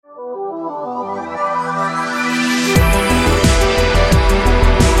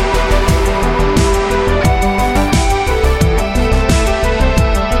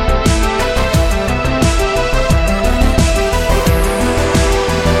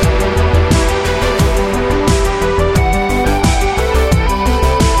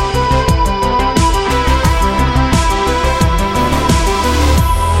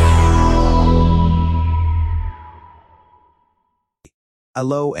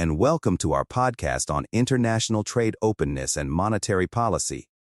Hello and welcome to our podcast on international trade openness and monetary policy.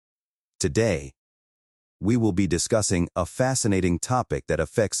 Today, we will be discussing a fascinating topic that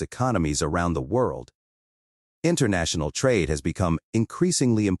affects economies around the world. International trade has become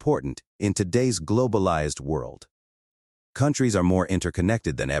increasingly important in today's globalized world. Countries are more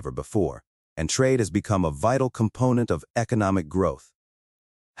interconnected than ever before, and trade has become a vital component of economic growth.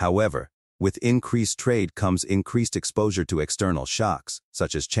 However, with increased trade comes increased exposure to external shocks,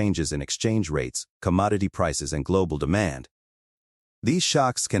 such as changes in exchange rates, commodity prices, and global demand. These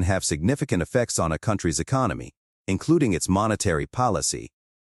shocks can have significant effects on a country's economy, including its monetary policy.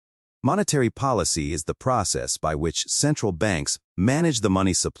 Monetary policy is the process by which central banks manage the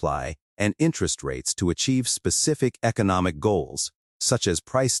money supply and interest rates to achieve specific economic goals, such as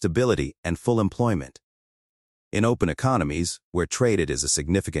price stability and full employment. In open economies, where trade is a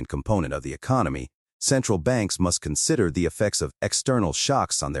significant component of the economy, central banks must consider the effects of external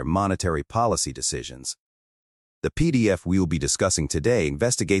shocks on their monetary policy decisions. The PDF we will be discussing today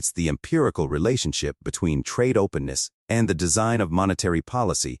investigates the empirical relationship between trade openness and the design of monetary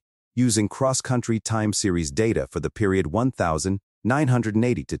policy using cross-country time series data for the period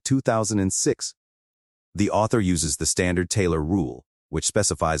 1980 to 2006. The author uses the standard Taylor rule, which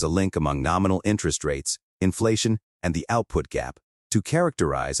specifies a link among nominal interest rates, inflation, and the output gap, to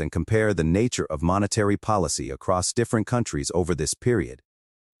characterize and compare the nature of monetary policy across different countries over this period.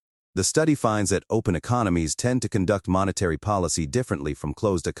 The study finds that open economies tend to conduct monetary policy differently from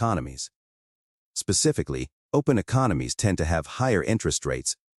closed economies. Specifically, open economies tend to have higher interest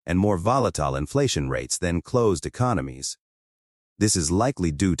rates and more volatile inflation rates than closed economies. This is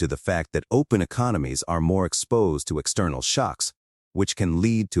likely due to the fact that open economies are more exposed to external shocks, which can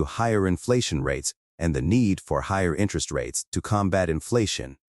lead to higher inflation rates and the need for higher interest rates to combat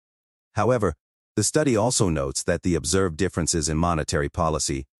inflation. However, the study also notes that the observed differences in monetary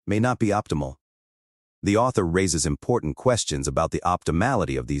policy may not be optimal. The author raises important questions about the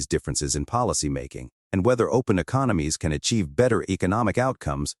optimality of these differences in policymaking and whether open economies can achieve better economic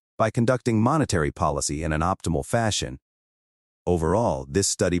outcomes by conducting monetary policy in an optimal fashion. Overall, this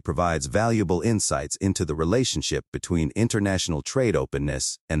study provides valuable insights into the relationship between international trade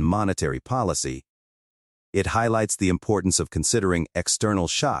openness and monetary policy. It highlights the importance of considering external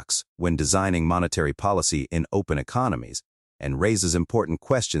shocks when designing monetary policy in open economies and raises important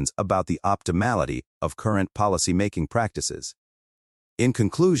questions about the optimality of current policy-making practices. In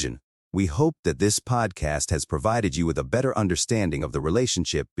conclusion, we hope that this podcast has provided you with a better understanding of the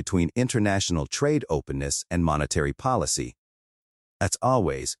relationship between international trade openness and monetary policy. As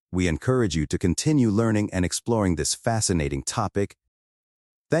always, we encourage you to continue learning and exploring this fascinating topic.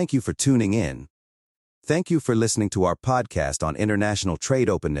 Thank you for tuning in. Thank you for listening to our podcast on international trade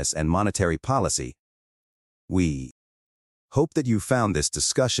openness and monetary policy. We hope that you found this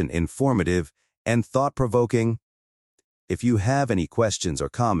discussion informative and thought-provoking. If you have any questions or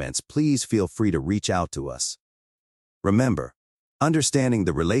comments, please feel free to reach out to us. Remember, understanding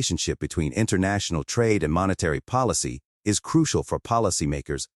the relationship between international trade and monetary policy is crucial for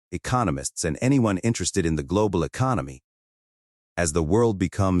policymakers, economists, and anyone interested in the global economy. As the world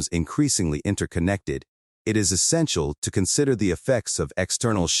becomes increasingly interconnected, it is essential to consider the effects of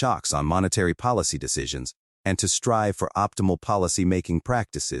external shocks on monetary policy decisions and to strive for optimal policy-making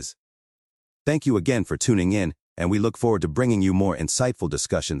practices. Thank you again for tuning in, and we look forward to bringing you more insightful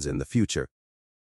discussions in the future.